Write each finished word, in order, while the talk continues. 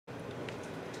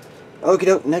Okie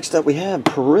doke, next up we have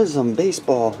Prizm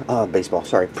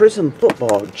Prizm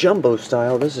football jumbo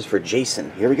style. This is for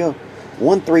Jason. Here we go.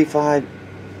 135,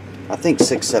 I think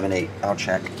 678. I'll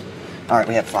check. Alright,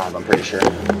 we have 5, I'm pretty sure.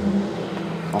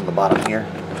 On the bottom here.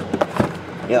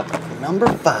 Yep, number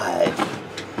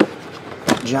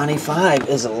 5. Johnny 5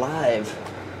 is alive.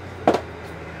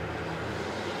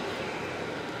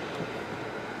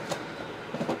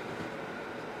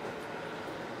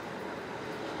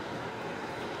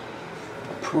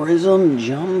 Prizm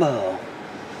Jumbo.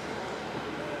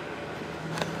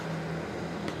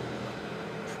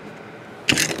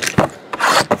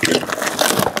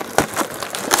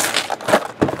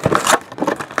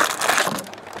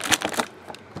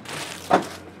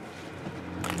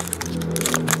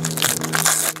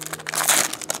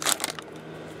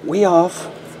 We off.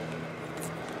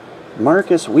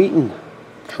 Marcus Wheaton,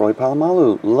 Troy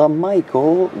Polamalu,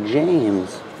 LaMichael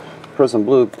James. Prizm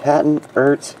Blue, Patton,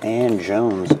 Ertz, and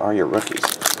Jones are your rookies.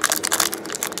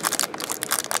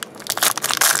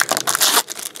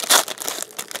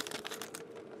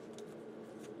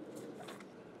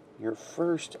 Your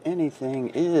first anything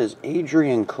is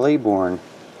Adrian Claiborne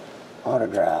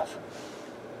autograph.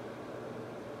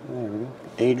 There we go.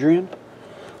 Adrian.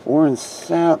 Warren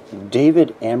Sapp,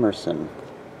 David Emerson,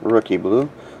 rookie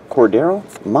blue. Cordero,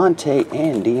 Monte,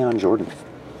 and Dion Jordan.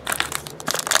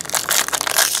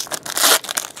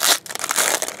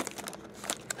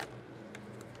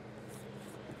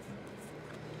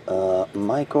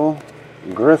 Michael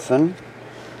Griffin,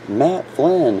 Matt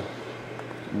Flynn,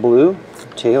 blue,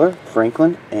 Taylor,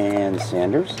 Franklin, and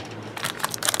Sanders.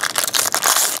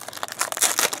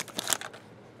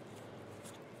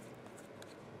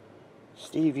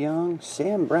 Steve Young,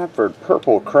 Sam Bradford,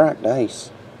 purple cracked ice.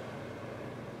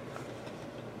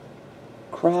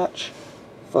 Crotch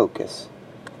Focus.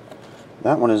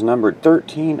 That one is numbered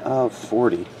 13 of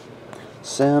 40.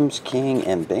 Sims, King,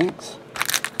 and Banks.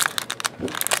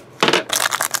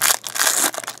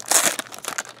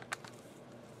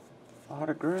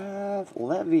 Autograph,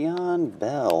 Le'Veon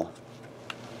Bell.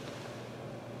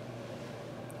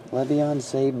 Le'Veon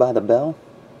Saved by the Bell.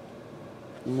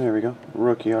 There we go.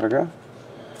 Rookie autograph.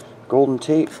 Golden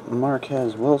Tate,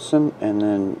 Marquez Wilson, and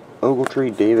then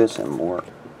Ogletree, Davis, and Moore.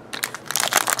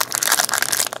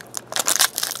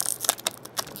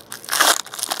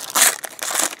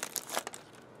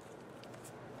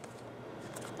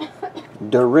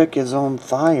 Derrick is on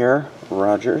fire,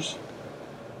 Rogers.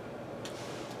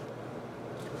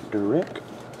 Derrick.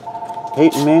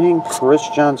 Peyton Manning, Chris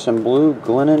Johnson blue,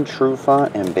 Glennon,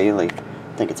 Trufant, and Bailey.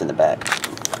 I think it's in the back.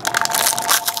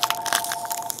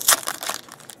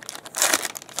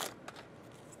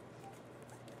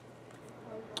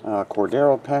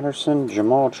 Cordero Patterson,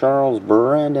 Jamal Charles,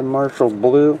 Brandon Marshall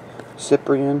blue,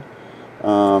 Cyprian,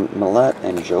 Millette,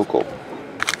 and Jokel.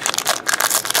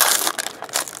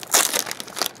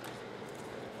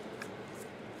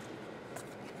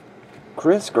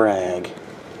 Chris Gregg,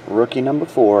 rookie number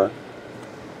 4.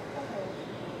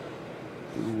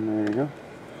 And there you go.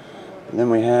 And then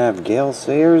we have Gale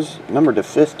Sayers, number to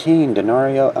 15,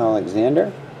 Denario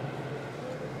Alexander.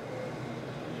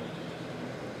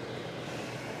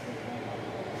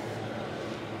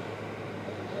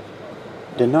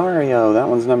 Denario, that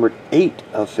one's numbered 8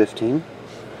 of 15.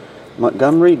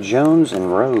 Montgomery, Jones,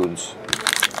 and Rhodes.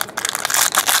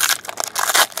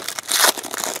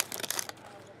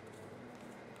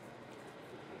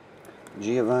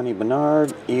 Giovanni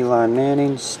Bernard, Eli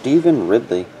Manning, Stephen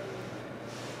Ridley.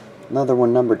 Another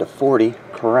one numbered to 40,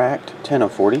 cracked, 10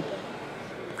 of 40.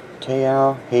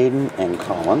 Te'o, Hayden, and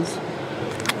Collins.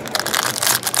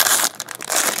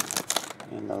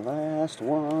 And the last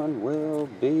one will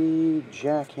be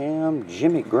Jack Ham,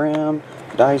 Jimmy Graham,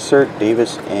 Dysert,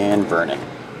 Davis, and Vernon.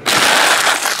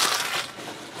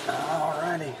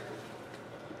 Alrighty.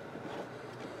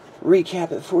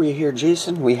 Recap it for you here,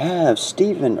 Jason. We have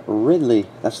Stephen Ridley,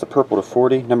 that's the purple to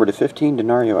 40, number to 15,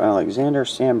 Denario Alexander,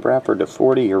 Sam Bradford to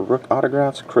 40, your rook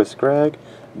autographs, Chris Gregg,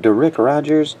 Derrick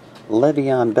Rogers,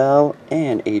 Le'Veon Bell,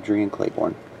 and Adrian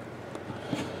Claiborne.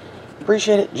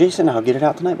 Appreciate it, Jason. I'll get it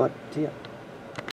out tonight, bud. See ya.